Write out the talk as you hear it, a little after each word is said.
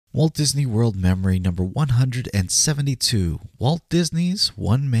Walt Disney World Memory number 172, Walt Disney's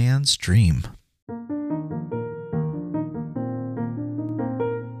One Man's Dream.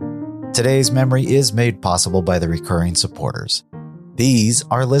 Today's memory is made possible by the recurring supporters. These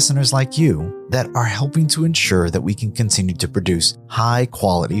are listeners like you that are helping to ensure that we can continue to produce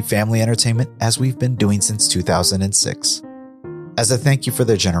high-quality family entertainment as we've been doing since 2006. As a thank you for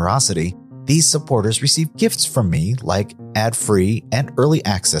their generosity, these supporters receive gifts from me like ad-free and early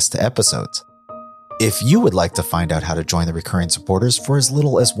access to episodes. If you would like to find out how to join the recurring supporters for as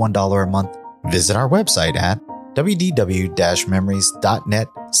little as $1 a month, visit our website at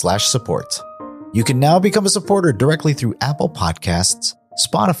wdw-memories.net/support. You can now become a supporter directly through Apple Podcasts,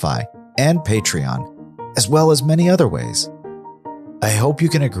 Spotify, and Patreon, as well as many other ways. I hope you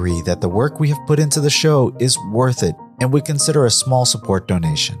can agree that the work we have put into the show is worth it and would consider a small support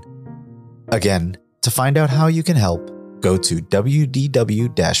donation. Again, to find out how you can help, go to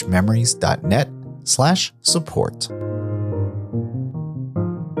wdw-memories.net/support.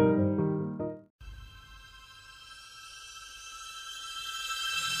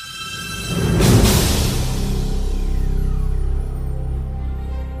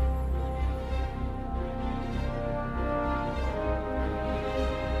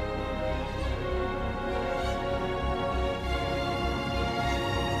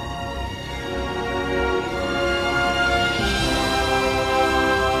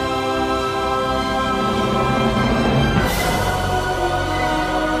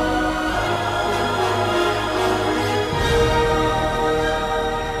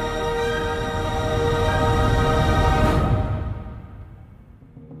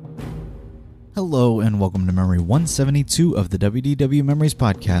 Hello and welcome to Memory 172 of the WDW Memories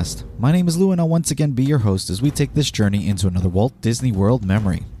podcast. My name is Lou and I'll once again be your host as we take this journey into another Walt Disney World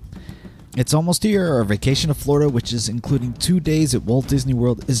memory. It's almost here. Our vacation to Florida, which is including 2 days at Walt Disney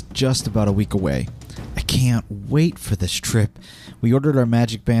World, is just about a week away. I can't wait for this trip. We ordered our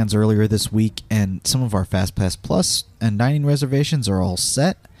Magic Bands earlier this week and some of our FastPass Plus and dining reservations are all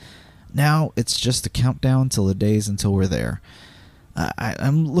set. Now it's just a countdown till the days until we're there.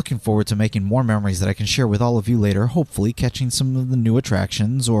 I'm looking forward to making more memories that I can share with all of you later, hopefully catching some of the new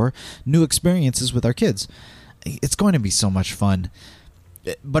attractions or new experiences with our kids. It's going to be so much fun.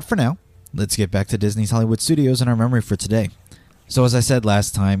 But for now, let's get back to Disney's Hollywood Studios and our memory for today. So as I said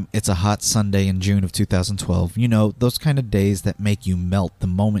last time, it's a hot Sunday in June of 2012. You know, those kind of days that make you melt the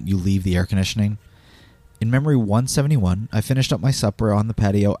moment you leave the air conditioning. In Memory 171, I finished up my supper on the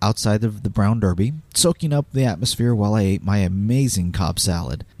patio outside of the Brown Derby, soaking up the atmosphere while I ate my amazing Cobb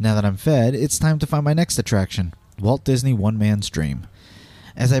salad. Now that I'm fed, it's time to find my next attraction, Walt Disney One Man's Dream.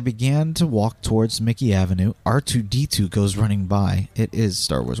 As I began to walk towards Mickey Avenue, R2-D2 goes running by. It is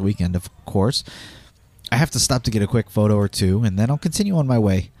Star Wars weekend, of course. I have to stop to get a quick photo or two, and then I'll continue on my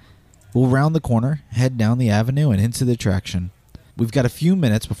way. We'll round the corner, head down the avenue, and into the attraction. We've got a few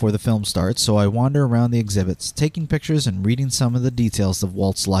minutes before the film starts, so I wander around the exhibits, taking pictures and reading some of the details of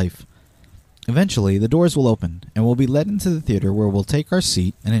Walt's life. Eventually, the doors will open, and we'll be led into the theater where we'll take our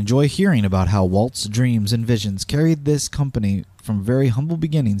seat and enjoy hearing about how Walt's dreams and visions carried this company from very humble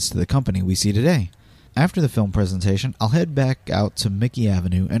beginnings to the company we see today. After the film presentation, I'll head back out to Mickey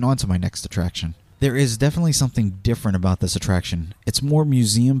Avenue and on to my next attraction. There is definitely something different about this attraction. It's more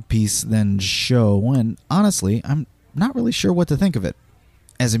museum piece than show, and honestly, I'm not really sure what to think of it.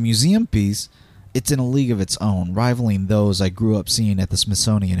 As a museum piece, it's in a league of its own, rivaling those I grew up seeing at the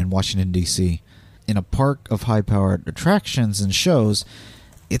Smithsonian in Washington, D.C. In a park of high-powered attractions and shows,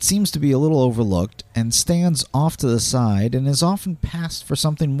 it seems to be a little overlooked and stands off to the side and is often passed for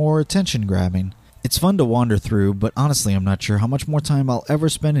something more attention-grabbing. It's fun to wander through, but honestly I'm not sure how much more time I'll ever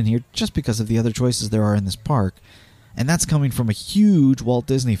spend in here just because of the other choices there are in this park, and that's coming from a huge Walt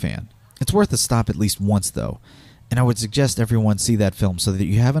Disney fan. It's worth a stop at least once, though. And I would suggest everyone see that film so that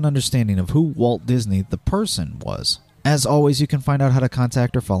you have an understanding of who Walt Disney, the person, was. As always, you can find out how to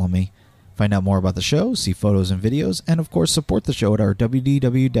contact or follow me, find out more about the show, see photos and videos, and of course support the show at our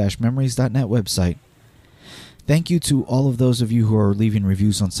wdw-memories.net website. Thank you to all of those of you who are leaving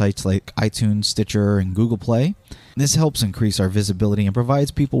reviews on sites like iTunes, Stitcher, and Google Play. This helps increase our visibility and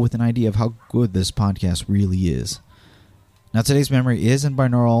provides people with an idea of how good this podcast really is. Now, today's memory is in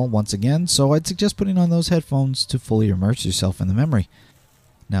binaural once again, so I'd suggest putting on those headphones to fully immerse yourself in the memory.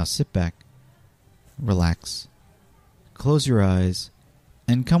 Now sit back, relax, close your eyes,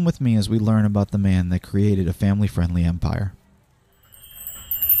 and come with me as we learn about the man that created a family-friendly empire.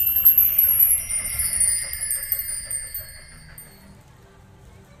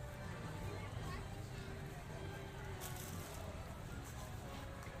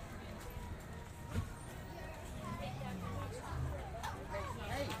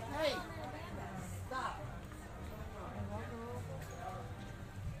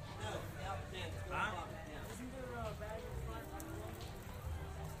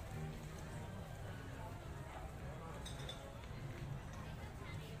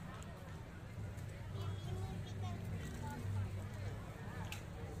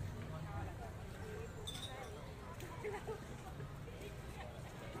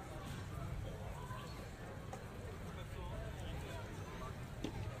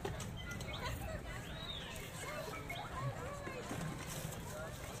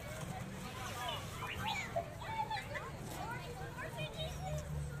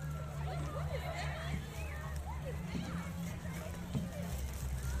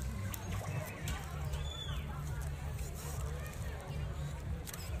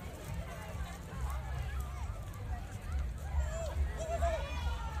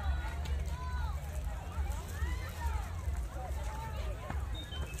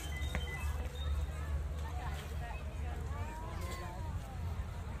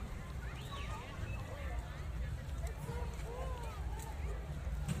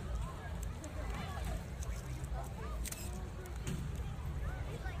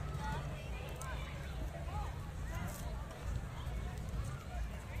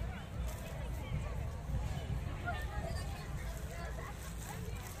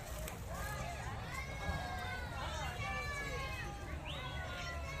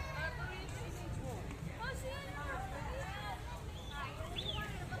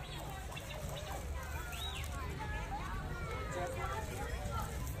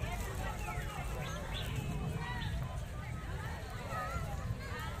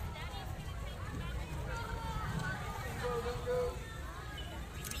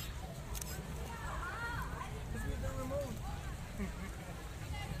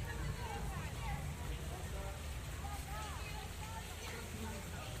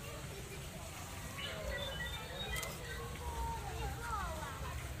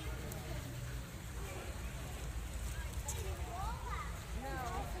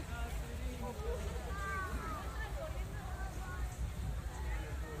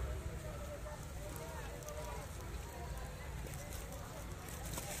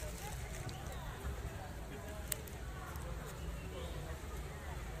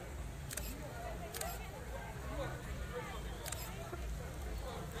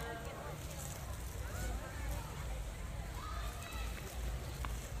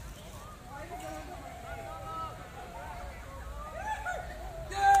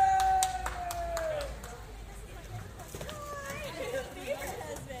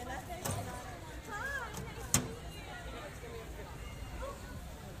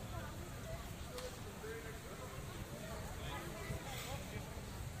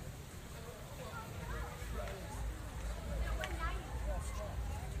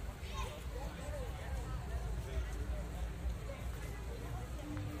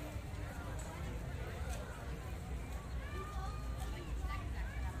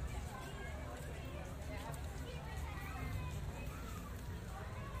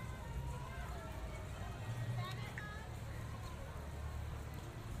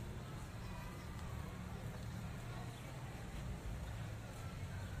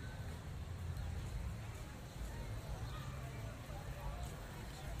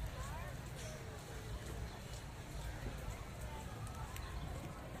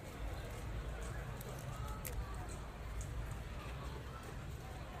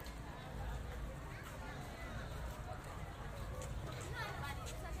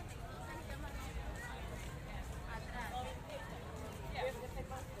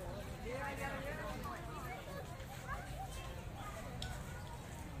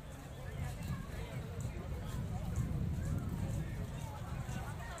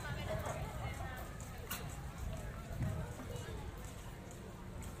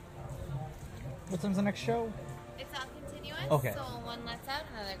 What time's the next show? It's all continuous. Okay. So one lets out,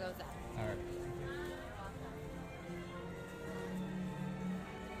 another goes up. All right.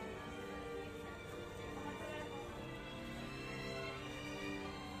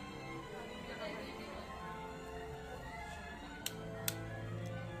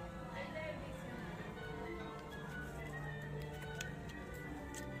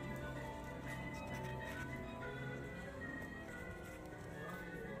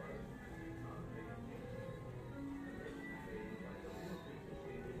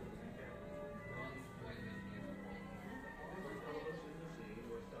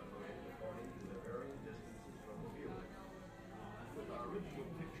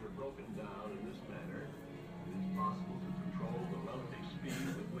 Broken down in this manner, it is possible to control the relative speed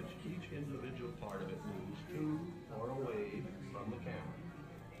with which each individual part of it moves to or away from the camera.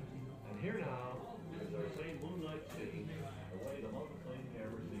 And here now is our same moonlight scene, the way the multiplane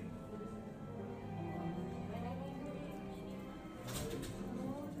camera sees.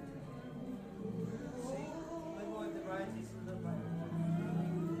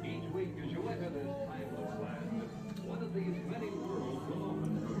 Each week, as you enter this timeless land, one of these many worlds will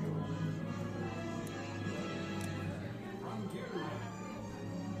open for you. From here,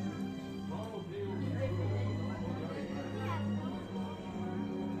 small fields of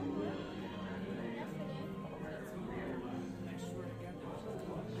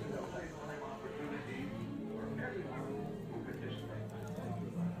opportunity for everyone who participates.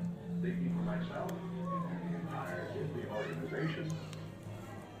 Speaking for myself and the entire Disney organization,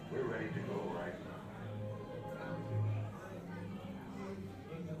 we're ready to go right now.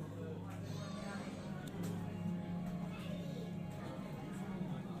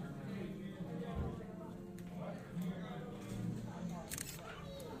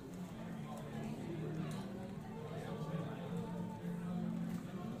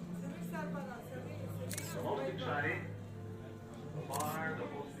 The most exciting, the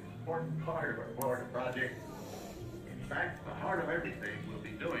most important part of our Florida project, in fact, the heart of everything we'll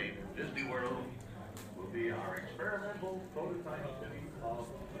be doing in Disney World will be our experimental prototype city of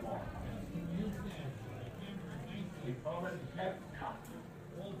tomorrow. We call it Epcot.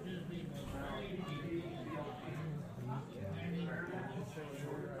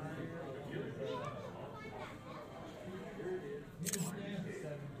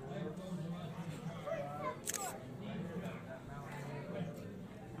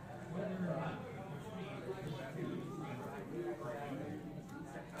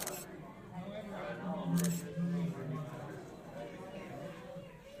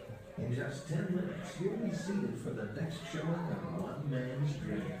 You'll be seated for the next showing of One Man's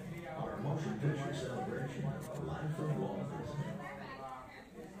Dream, our motion picture celebration of the life of Walt Disney.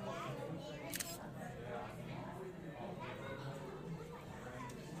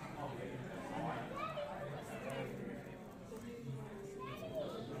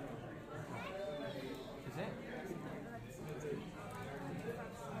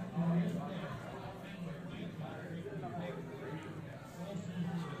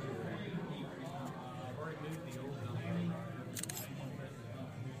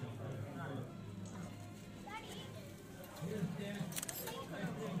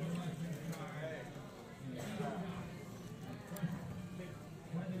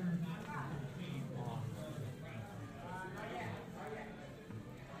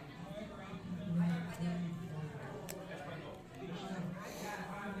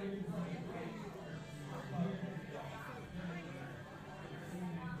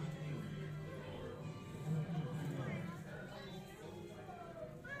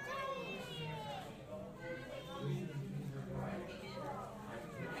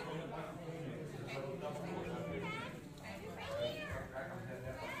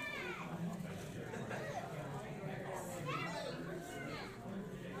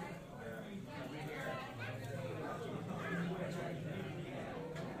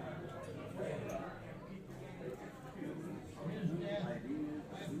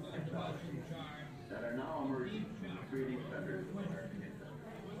 That are now emerging from the 3D centers of American industry.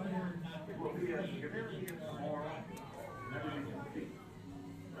 It will be a community of tomorrow, never be complete,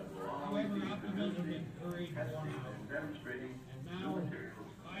 but will always be a community testing and demonstrating new materials.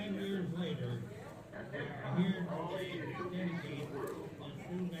 5 years later, And we it are here all today the to dedicate the world, this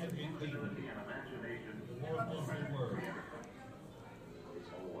new magic kingdom ability and imagination to the Walt Disney World. It's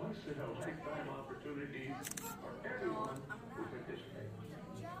a once-in-a-lifetime opportunity for everyone who participates.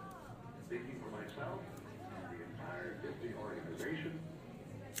 Speaking for myself and the entire Disney organization,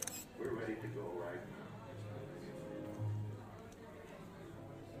 we're ready to go right now.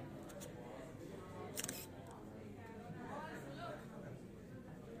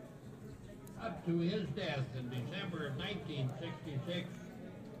 Up to his death in December of 1966,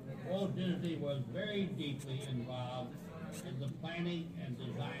 Walt Disney was very deeply involved in the planning and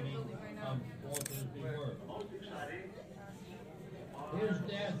designing of Walt Disney World. Most exciting, His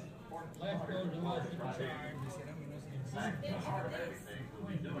death left those of us in charge at the heart of everything we'll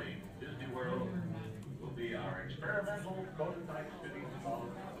be doing, Disney World will be our experimental prototype city called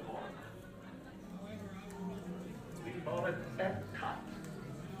the World. We call it Epcot.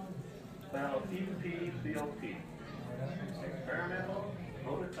 Spelled E-P-C-O-T. Experimental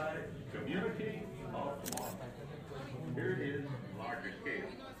prototype community of tomorrow. Here it is, larger scale.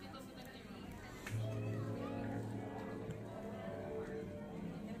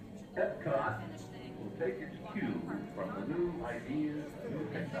 Epcot will take its cue from the new ideas, new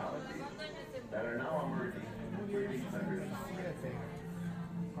technologies that are now emerging in the 3D centers.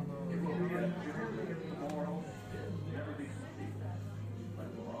 It will be a community of tomorrow, never be complete, but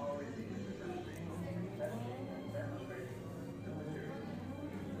it will always be introducing, testing, and demonstrating new materials.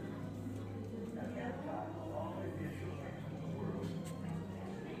 And Epcot will always be a showcase to the world.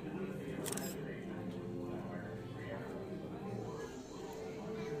 Ingenuity and imagination are reality.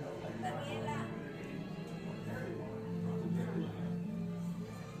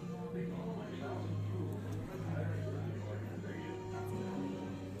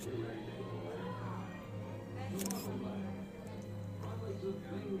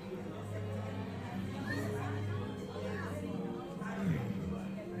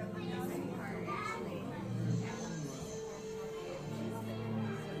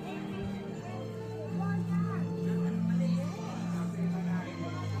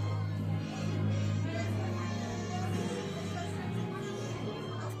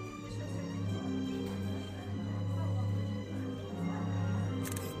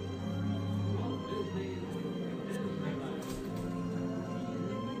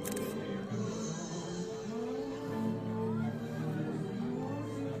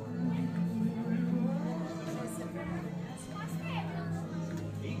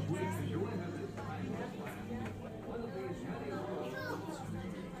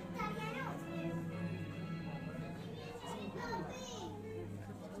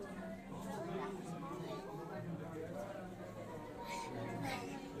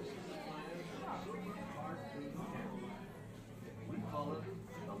 We call it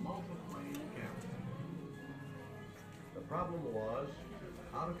the multiplane camera. The problem was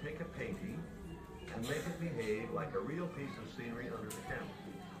how to take a painting and make it behave like a real piece of scenery under the camera.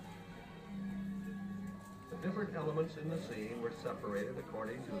 The different different elements in the scene were separated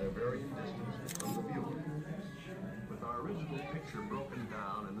according to their varying distances from the viewer. With our original picture broken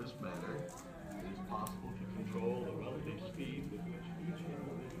down in this manner, it is possible to control the relative speed with which each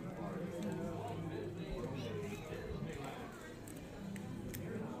individual part of the movie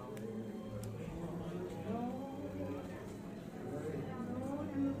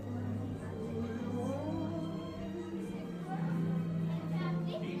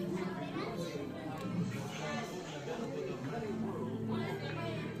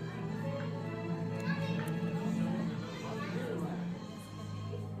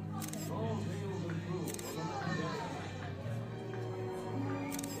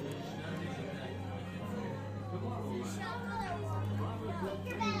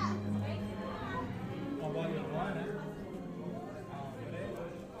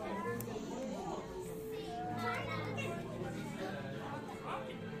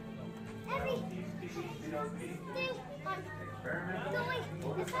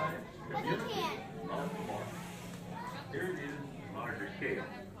Here it is, larger scale.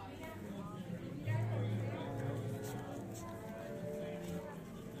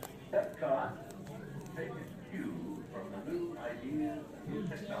 Epcot takes its cue from the new ideas and new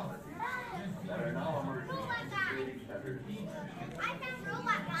technologies that are now emerging in creative centers. It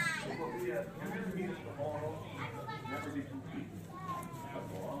will be a community of tomorrow, never be complete, but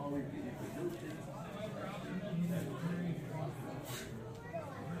will always be producing.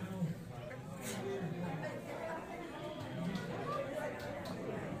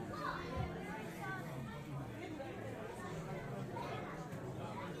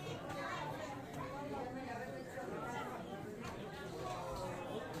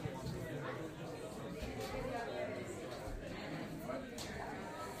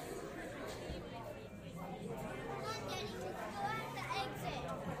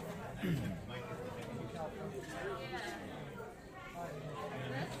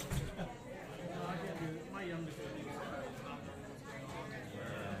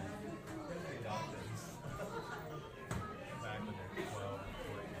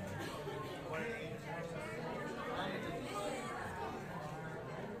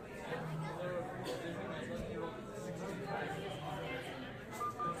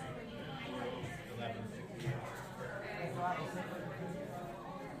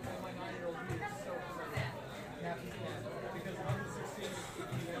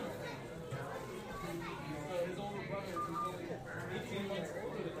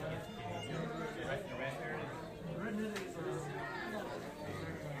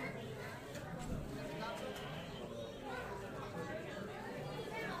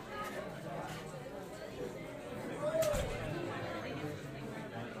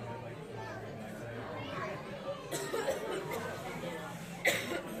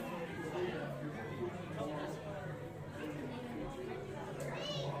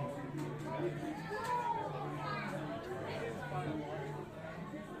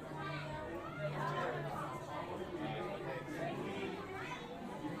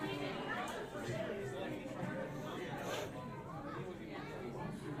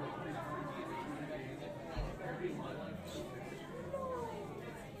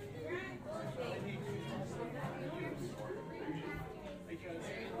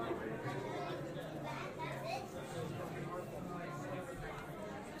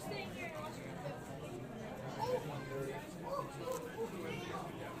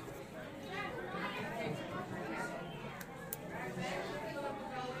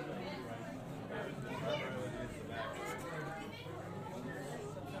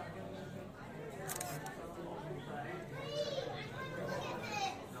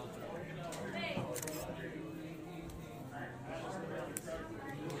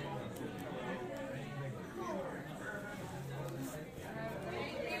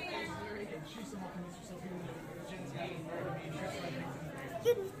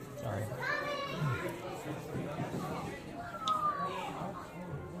 Sorry.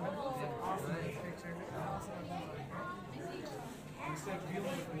 Instead of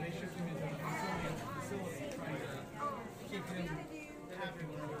dealing with them, they shift him into a facility, trying to keep him happy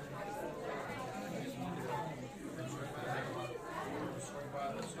with everything.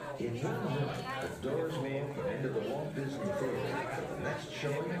 In 1 minute, the doors will open into the Walt Disney Theater for the next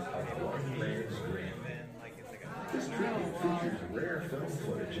showing of One Man's Dream. This tribute features rare film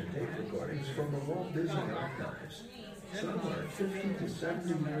footage and tape recordings from the Walt Disney Archives. Some are 50 to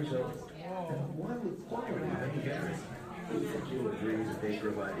 70 years old, and while the quality may vary, we think you'll agree that they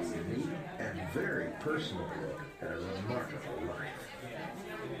provide a unique and very personal look at a remarkable life.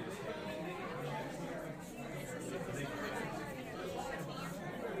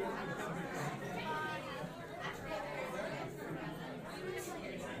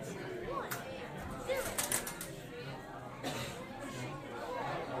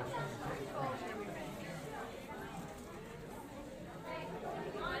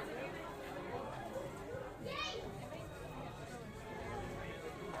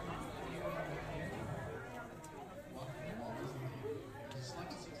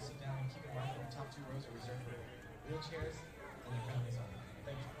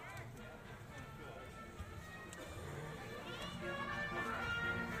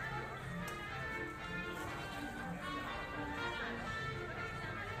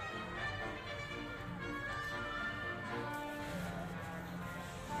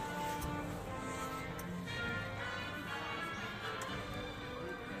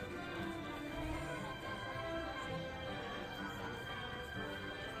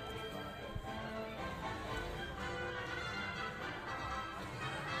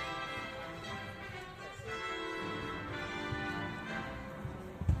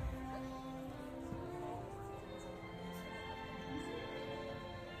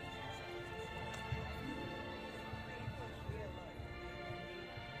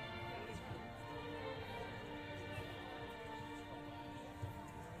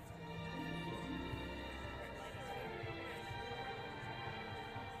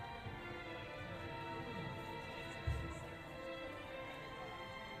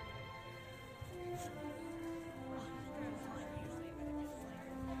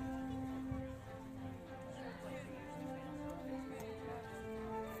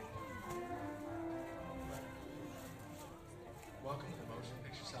 motion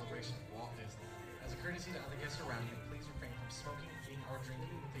picture celebration of Walt Disney. As a courtesy to other guests around you, please refrain from smoking, eating, or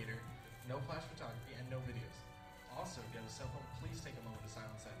drinking in the theater. No flash photography and no videos. Also, if you have a cell phone, please take a moment to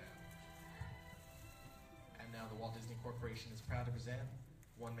silence that now. And now the Walt Disney Corporation is proud to present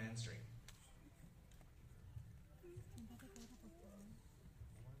One Man's Dream.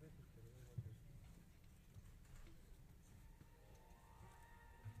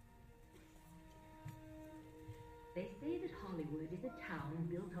 They say that Hollywood is a town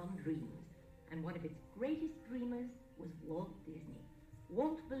built on dreams, and one of its greatest dreamers was Walt Disney.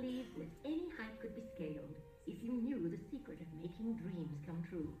 Walt believed that any height could be scaled if you knew the secret of making dreams come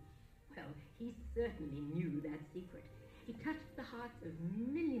true. Well, he certainly knew that secret. He touched the hearts of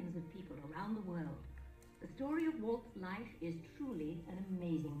millions of people around the world. The story of Walt's life is truly an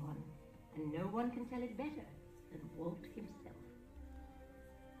amazing one, and no one can tell it better than Walt himself.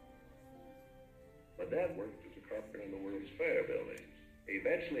 My dad worked as a carpenter in the World's Fair building. He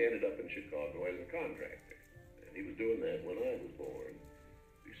eventually ended up in Chicago as a contractor. And he was doing that when I was born.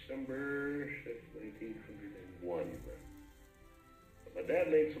 December 1901. But my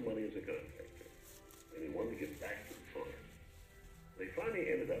dad made some money as a contractor. And he wanted to get back to the farm. They finally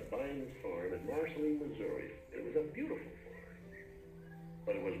ended up buying this farm in Marceline, Missouri. It was a beautiful farm.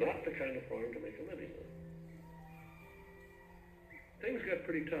 But it was not the kind of farm to make a living on. Things got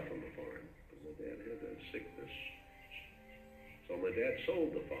pretty tough on the farm. My dad had a sickness. So my dad sold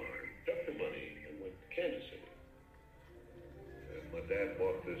the farm, took the money, and went to Kansas City. And my dad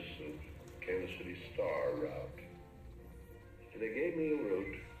bought this Kansas City Star route. And they gave me a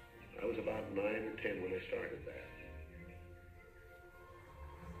route. I was about 9 or 10 when I started that.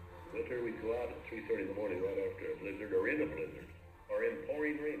 Winter, we'd go out at 3:30 in the morning right after a blizzard, or in a blizzard, or in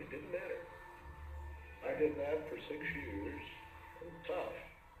pouring rain. It didn't matter. I did that for 6 years. It was tough.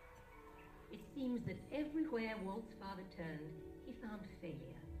 It seems that everywhere Walt's father turned, he found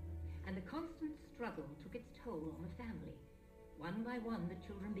failure. And the constant struggle took its toll on the family. One by one, the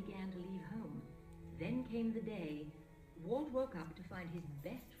children began to leave home. Then came the day Walt woke up to find his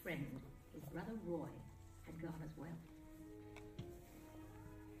best friend, his brother Roy, had gone as well.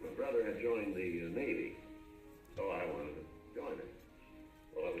 My brother had joined the Navy, so I wanted to join him.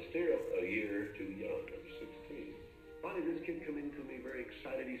 Well, I was still a year too young. I was 16. Finally, this kid come into me very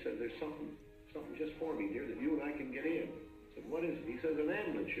excited. He said, there's something just forming here that you and I can get in. I said, what is it? He says, an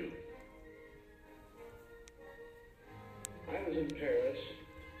ambulance unit. I was in Paris,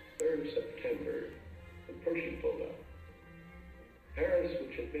 3rd of September, when Pershing pulled up. Paris,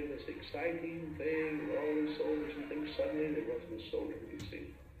 which had been this exciting thing, all these soldiers and things, suddenly there wasn't a soldier to be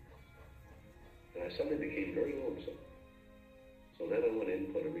seen. And I suddenly became very lonesome. So then I went in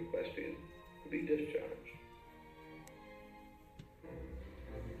and put a request in to be discharged.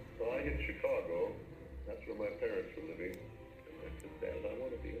 So I hit Chicago. That's where my parents were living. And I said, Dad, I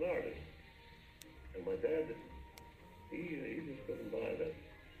want to be an artist. And my dad, he just couldn't buy that.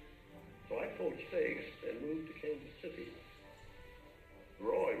 So I pulled stakes and moved to Kansas City.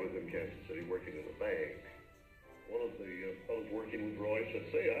 Roy was in Kansas City working in a bank. One of the fellows working with Roy said,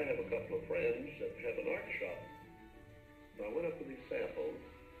 say, I have a couple of friends that have an art shop. So I went up with these samples,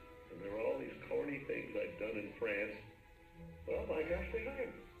 and there were all these corny things I'd done in France. Well, my gosh, they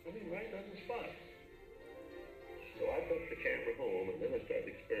hired me. I mean, right on the spot. So I took the camera home, and then I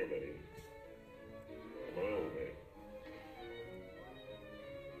started experimenting on my own way.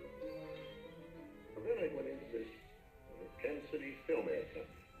 And then I went into this Kansas City Film Ad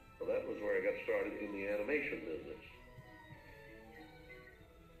Company. So that was where I got started in the animation business.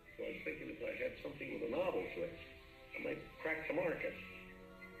 So I was thinking if I had something with a novel twist, I might crack the market.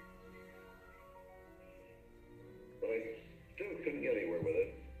 But I still couldn't get anywhere with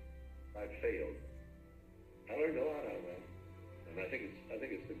it. I failed. I learned a lot out of that. And I think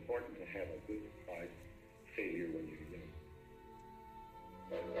it's important to have a good failure when you're young.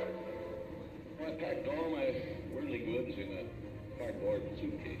 I packed all my worldly goods in a cardboard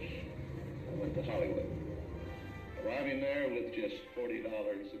suitcase. I went to Hollywood. Arriving there with just $40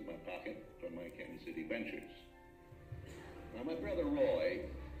 in my pocket from my Kansas City ventures. Now, my brother Roy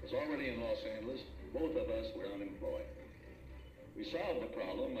was already in Los Angeles. Both of us were unemployed. We solved the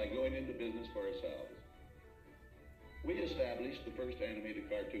problem by going into business for ourselves. We established the first animated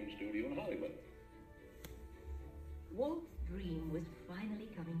cartoon studio in Hollywood. Walt's dream was finally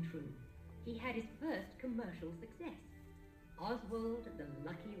coming true. He had his first commercial success, Oswald the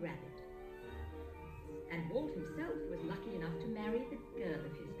Lucky Rabbit. And Walt himself was lucky enough to marry the girl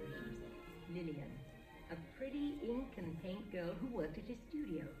of his dreams, Lillian, a pretty ink and paint girl who worked at his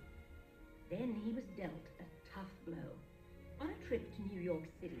studio. Then he was dealt a tough blow. On a trip to New York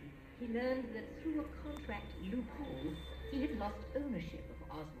City, he learned that through a contract loophole, He had lost ownership of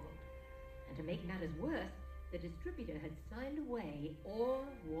Oswald, and to make matters worse, the distributor had signed away all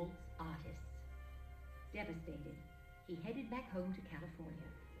Walt's artists. Devastated, he headed back home to California.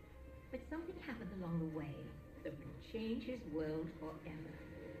 But something happened along the way that would change his world forever.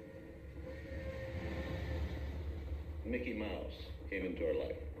 Mickey Mouse came into our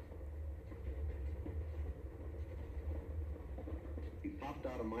life. He popped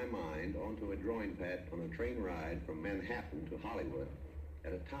out of my mind onto a drawing pad on a train ride from Manhattan to Hollywood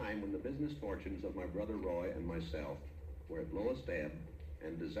at a time when the business fortunes of my brother Roy and myself were at lowest ebb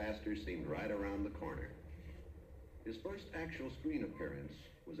and disaster seemed right around the corner. His first actual screen appearance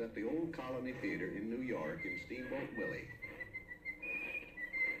was at the Old Colony Theater in New York in Steamboat Willie.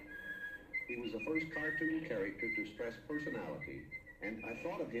 He was the first cartoon character to stress personality, and I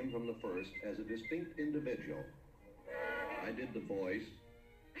thought of him from the first as a distinct individual. I did the voice.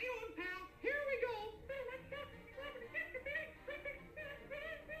 Hang on, pal, here we go.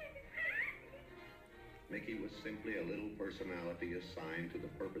 Mickey was simply a little personality assigned to the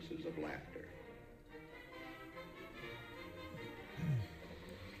purposes of laughter.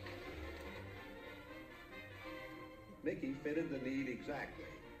 Mickey fitted the need exactly.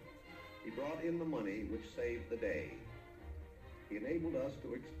 He brought in the money which saved the day. He enabled us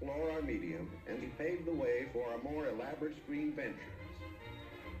to explore our medium, and he paved the way for our more elaborate screen ventures.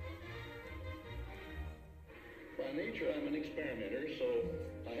 By nature, I'm an experimenter, so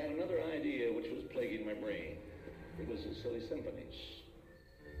I had another idea which was plaguing my brain. It was the Silly Symphonies.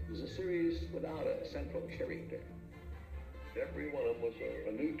 It was a series without a central character. Every one of them was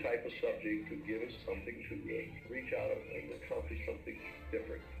a new type of subject to give us something to reach out and accomplish something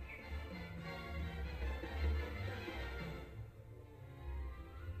different.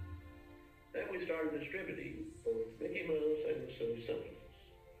 Then we started distributing both Mickey Mouse and the Silly Symphonies.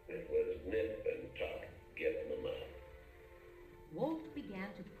 It was nip and tuck, getting them out. Walt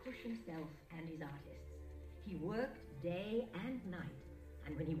began to push himself and his artists. He worked day and night,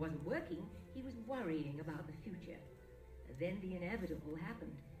 and when he wasn't working, he was worrying about the future. Then the inevitable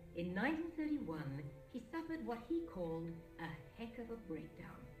happened. In 1931, he suffered what he called a heck of a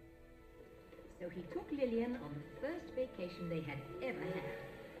breakdown. So he took Lillian on the first vacation they had ever had.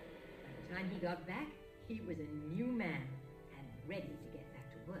 By the time he got back, he was a new man and ready to get back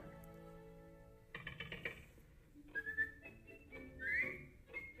to work.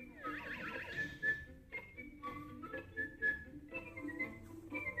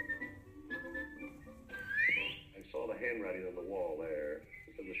 Handwriting on the wall there,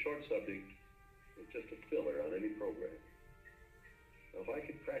 because the short subject is just a filler on any program. Now, if I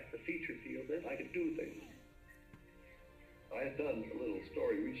could crack the feature field, then I could do things. I had done a little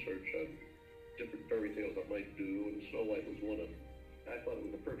story research on different fairy tales I might do, and Snow White was one of them. I thought it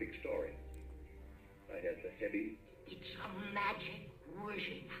was a perfect story. I had the heavy... It's a magic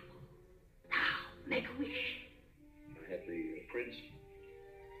wishing apple. Now, make a wish. I had the prince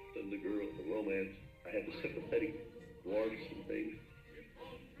and the girl, the romance. I had the sympathetic dwarfs and things.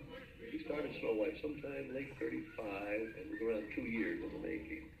 We started Snow White sometime late 35, and it was around 2 years in the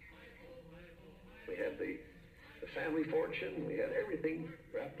making. We had the family fortune, we had everything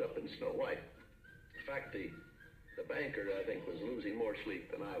wrapped up in Snow White. In fact, the banker, I think, was losing more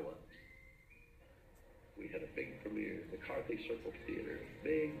sleep than I was. We had a big premiere, the Carthay Circle Theater,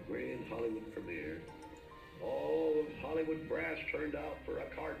 big, grand Hollywood premiere. All of Hollywood brass turned out for a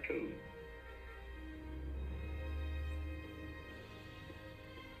cartoon.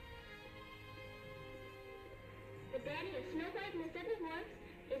 The daddy of Snow White and the Seven Dwarfs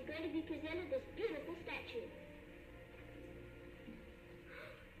is going to be presented this beautiful statue.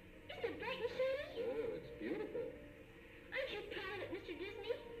 Isn't it bright and shiny? Oh, it's beautiful. Aren't you proud of it, Mr.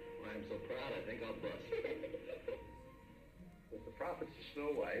 Disney? Well, I'm so proud I think I'll bust. With the profits of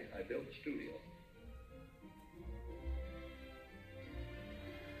Snow White, I built a studio.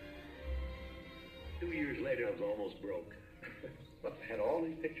 Two years later, I was almost broke. But I had all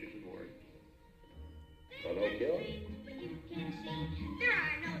these pictures in work. So no kill? There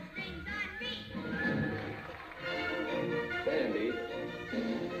are no strings on me. Sandy.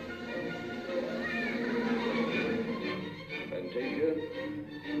 Fantasia.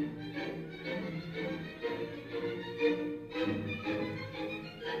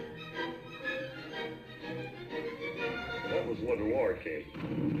 That was when the war came.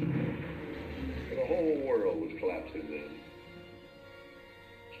 The whole world was collapsing then.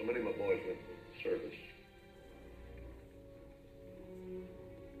 So many of my boys went to service.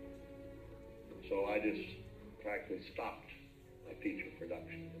 So I just practically stopped my feature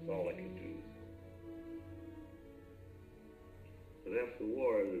production. That's all I could do. But after the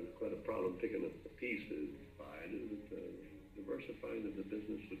war, there was quite a problem picking up the pieces by decided that diversifying of the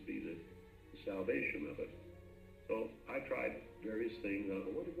business would be the salvation of it. So I tried various things. I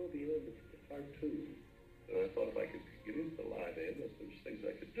want to go beyond the cartoon. And I thought if I could get into the live end, that there's things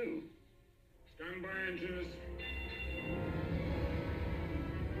I could do. Stand by, engines.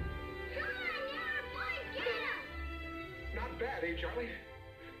 Come on, you're boy, get him! Not bad, eh, Charlie?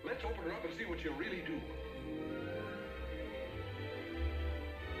 Let's open her up and see what you really do.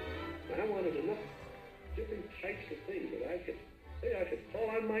 I wanted enough different types of things that I could fall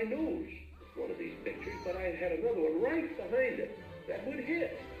on my nose with one of these pictures, but I had another one right behind it that would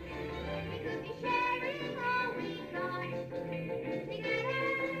hit.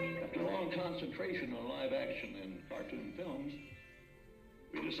 After long concentration on live action and cartoon films,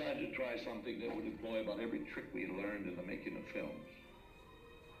 we decided to try something that would employ about every trick we had learned in the making of films.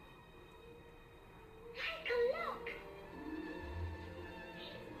 Take a look!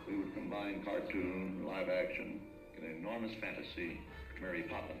 We would combine cartoon and live action in an enormous fantasy, Mary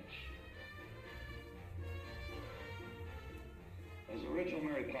Poppins. As the original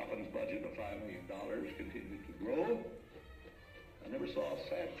Mary Poppins budget of $5 million continued to grow, I never saw a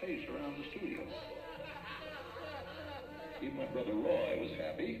sad face around the studio. Even my brother Roy was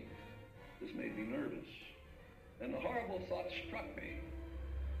happy. This made me nervous. And the horrible thought struck me.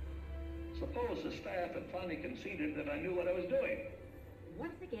 Suppose the staff had finally conceded that I knew what I was doing.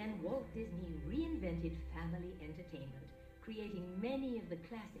 Once again, Walt Disney reinvented family entertainment, creating many of the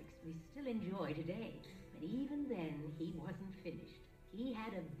classics we still enjoy today. But even then, he wasn't finished. He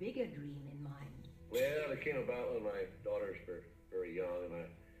had a bigger dream in mind. Well, it came about when my daughters were very young,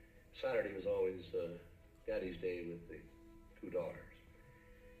 and Saturday was always Daddy's Day with the two daughters.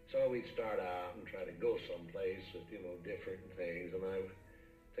 So we'd start out and try to go someplace with, different things, and I would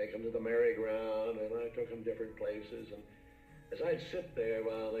take them to the merry-go-round, and I took them different places, and as I'd sit there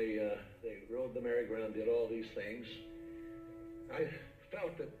while they rode the merry-go-round, did all these things, I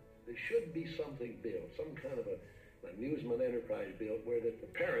felt that there should be something built, some kind of an amusement enterprise built where the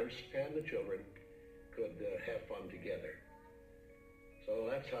parents and the children could have fun together.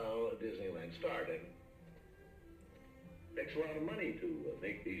 So that's how Disneyland started. It takes a lot of money to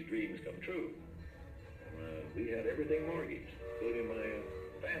make these dreams come true. And, we had everything mortgaged, including my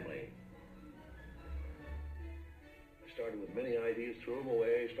family. I started with many ideas, threw them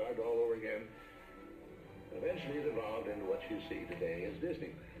away, started all over again. And eventually it evolved into what you see today as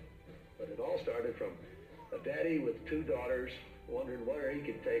Disneyland. But it all started from a daddy with two daughters wondering where he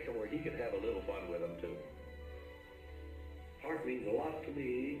could take them, where he could have a little fun with them too. Park means a lot to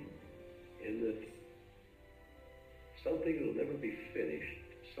me in that something that will never be finished,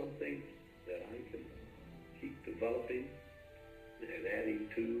 something that I can keep developing and adding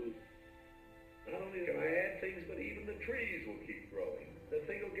to. Not only can I add things, but even the trees will keep growing. The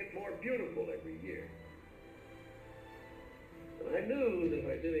thing will get more beautiful every year. And I knew that if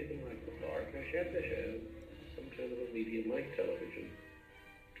I did anything like the park, I had to have some kind of a medium like television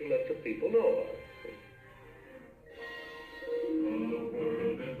to let the people know about it. The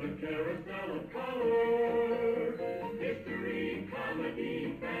world is a carousel of color, history, comedy,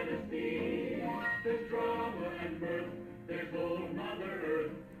 fantasy. There's drama and mirth, there's old Mother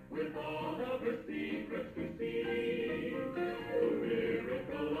Earth, with all of her secrets to see. The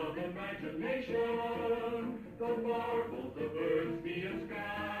miracle of imagination, the marvels of earth, sea, and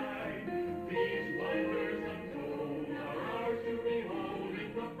sky. These wonders untold are ours to behold in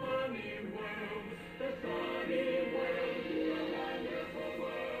the funny world, the sunny world, the wonderful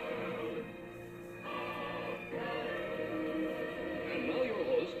world of color. And now your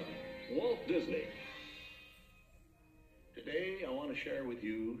host, Walt Disney. Today, I want to share with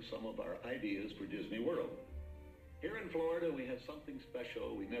you some of our ideas for Disney World. Here in Florida, we have something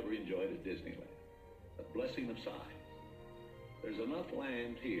special we never enjoyed at Disneyland, a blessing of size. There's enough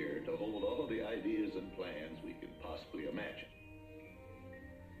land here to hold all of the ideas and plans we can possibly imagine.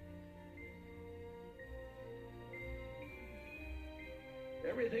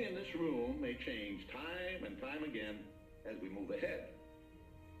 Everything in this room may change time and time again as we move ahead.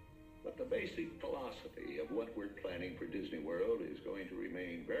 But the basic philosophy of what we're planning for Disney World is going to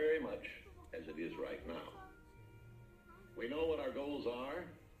remain very much as it is right now. We know what our goals are.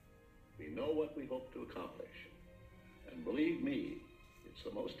 We know what we hope to accomplish. And believe me, it's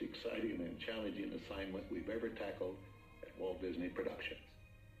the most exciting and challenging assignment we've ever tackled at Walt Disney Productions.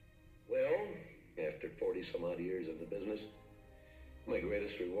 Well, after 40 some odd years in the business, my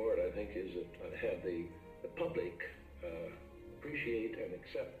greatest reward, I think, is that I have the public appreciate and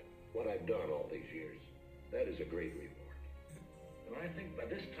accept what I've done all these years. That is a great reward. And I think by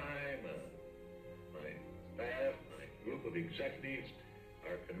this time, my staff, my group of executives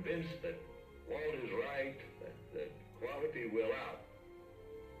are convinced that Walt is right, that quality will out.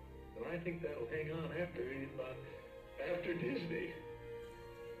 And I think that'll hang on after Disney.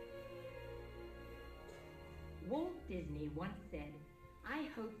 Walt Disney once said, "I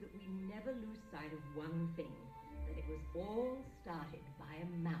hope that we never lose sight of one thing, that it was all started by a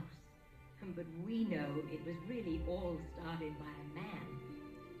mouse." But we know it was really all started by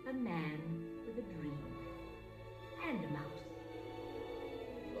a man with a dream, and a mouse.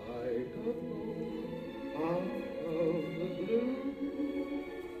 Like a bolt out of the blue,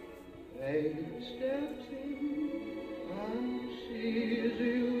 fate steps in and sees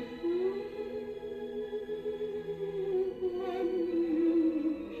you through. And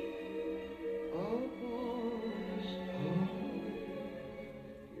upon a star,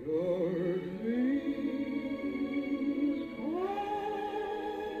 your dreams come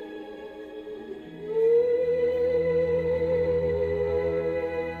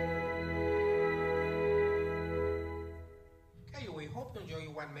Okay, we hope to enjoy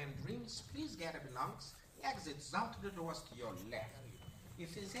your one-man dreams. Please gather belongs. Exits out to the doors to your left.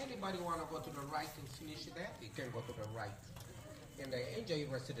 If there's anybody want to go to the right and finish that, you can go to the right. And enjoy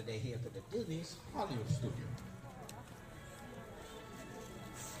the rest of the day here to the Disney's Hollywood Studio.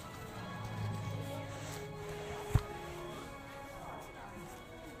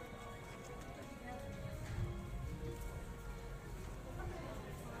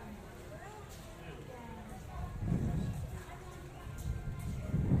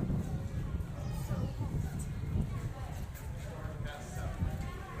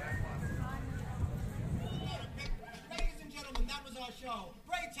 Ladies and gentlemen, that was our show.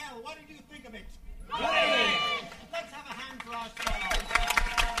 Braytel, what did you think of it? Great! Let's have a hand for our show.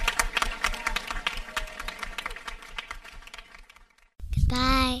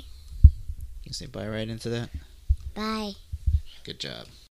 Bye. You say bye right into that? Bye. Good job.